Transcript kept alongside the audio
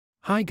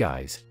Hi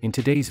guys, in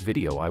today's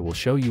video I will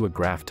show you a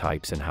graph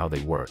types and how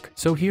they work.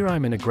 So here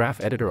I'm in a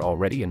graph editor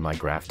already and my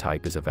graph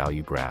type is a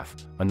value graph.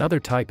 Another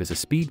type is a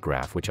speed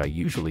graph which I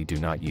usually do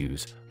not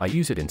use. I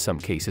use it in some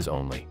cases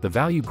only. The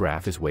value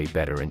graph is way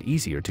better and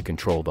easier to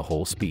control the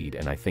whole speed,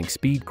 and I think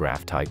speed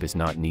graph type is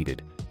not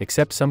needed.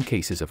 Except some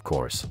cases, of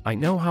course. I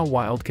know how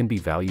wild can be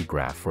value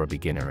graph for a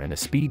beginner and a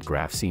speed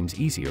graph seems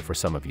easier for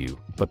some of you,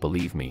 but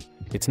believe me,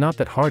 it's not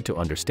that hard to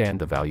understand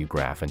the value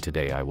graph, and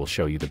today I will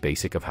show you the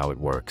basic of how it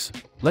works.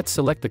 Let's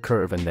select the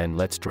curve and then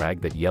let's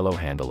drag that yellow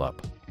handle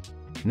up.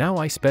 Now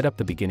I sped up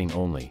the beginning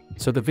only,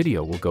 so the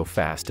video will go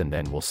fast and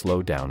then will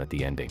slow down at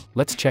the ending.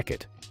 Let's check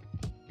it.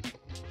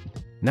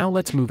 Now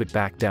let's move it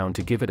back down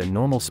to give it a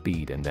normal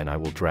speed, and then I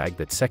will drag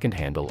that second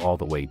handle all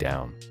the way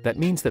down. That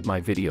means that my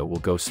video will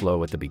go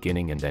slow at the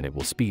beginning and then it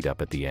will speed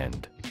up at the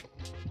end.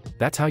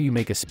 That's how you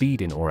make a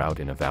speed in or out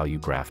in a value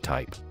graph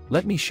type.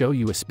 Let me show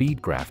you a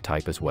speed graph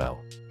type as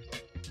well.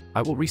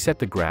 I will reset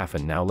the graph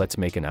and now let's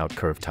make an out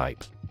curve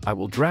type. I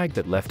will drag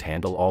that left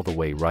handle all the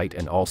way right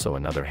and also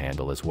another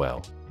handle as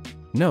well.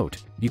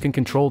 Note, you can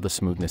control the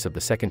smoothness of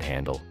the second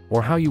handle,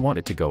 or how you want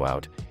it to go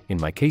out.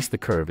 In my case the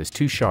curve is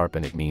too sharp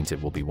and it means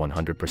it will be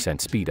 100%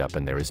 speed up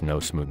and there is no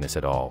smoothness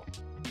at all.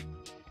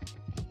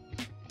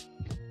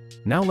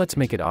 Now let's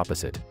make it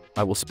opposite.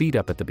 I will speed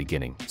up at the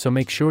beginning, so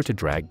make sure to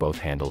drag both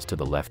handles to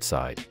the left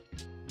side.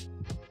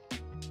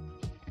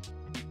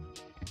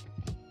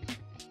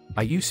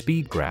 I use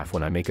speed graph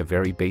when I make a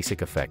very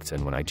basic effects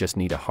and when I just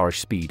need a harsh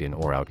speed in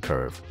or out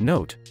curve.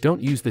 Note,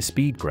 don't use the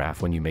speed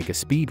graph when you make a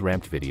speed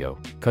ramped video,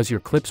 cause your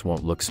clips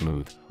won't look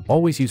smooth.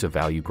 Always use a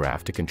value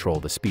graph to control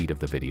the speed of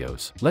the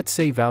videos. Let's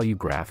say value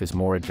graph is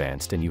more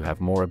advanced and you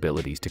have more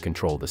abilities to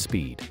control the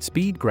speed.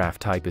 Speed graph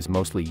type is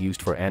mostly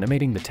used for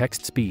animating the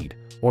text speed,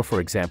 or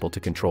for example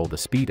to control the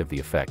speed of the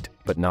effect,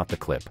 but not the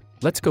clip.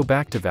 Let's go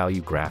back to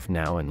value graph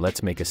now and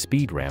let's make a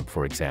speed ramp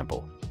for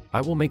example. I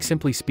will make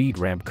simply speed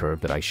ramp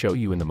curve that I show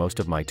you in the most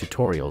of my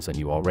tutorials and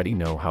you already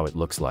know how it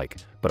looks like,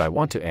 but I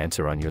want to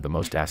answer on your the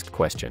most asked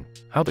question,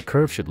 how the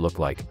curve should look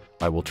like.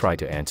 I will try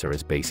to answer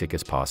as basic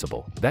as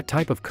possible. That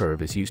type of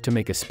curve is used to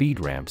make a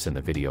speed ramps and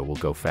the video will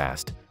go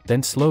fast,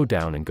 then slow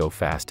down and go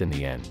fast in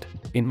the end.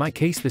 In my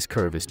case this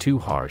curve is too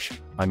harsh,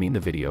 I mean the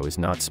video is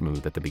not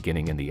smooth at the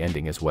beginning and the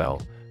ending as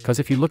well, cause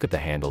if you look at the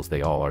handles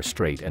they all are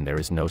straight and there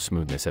is no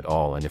smoothness at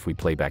all, and if we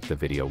play back the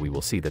video we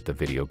will see that the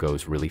video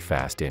goes really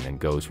fast in and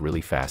goes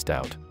really fast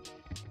out.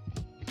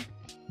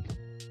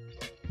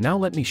 Now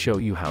let me show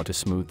you how to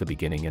smooth the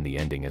beginning and the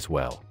ending as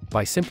well.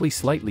 By simply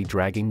slightly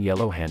dragging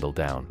yellow handle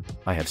down,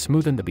 I have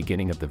smoothened the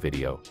beginning of the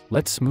video.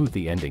 Let's smooth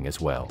the ending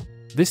as well.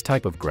 This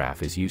type of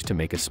graph is used to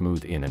make a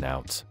smooth in and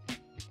outs.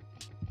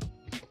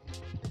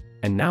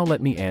 And now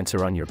let me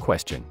answer on your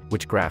question,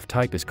 which graph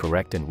type is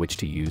correct and which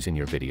to use in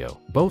your video.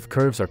 Both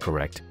curves are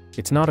correct.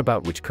 It's not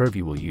about which curve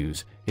you will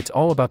use, it's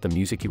all about the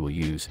music you will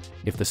use.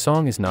 If the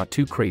song is not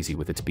too crazy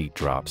with its beat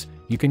drops,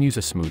 you can use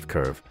a smooth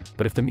curve,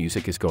 but if the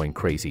music is going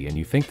crazy and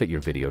you think that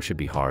your video should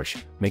be harsh,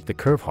 make the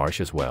curve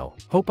harsh as well.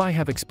 Hope I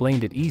have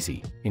explained it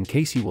easy. In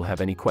case you will have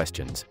any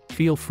questions,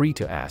 feel free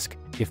to ask.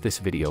 If this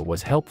video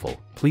was helpful,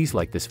 please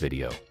like this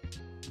video.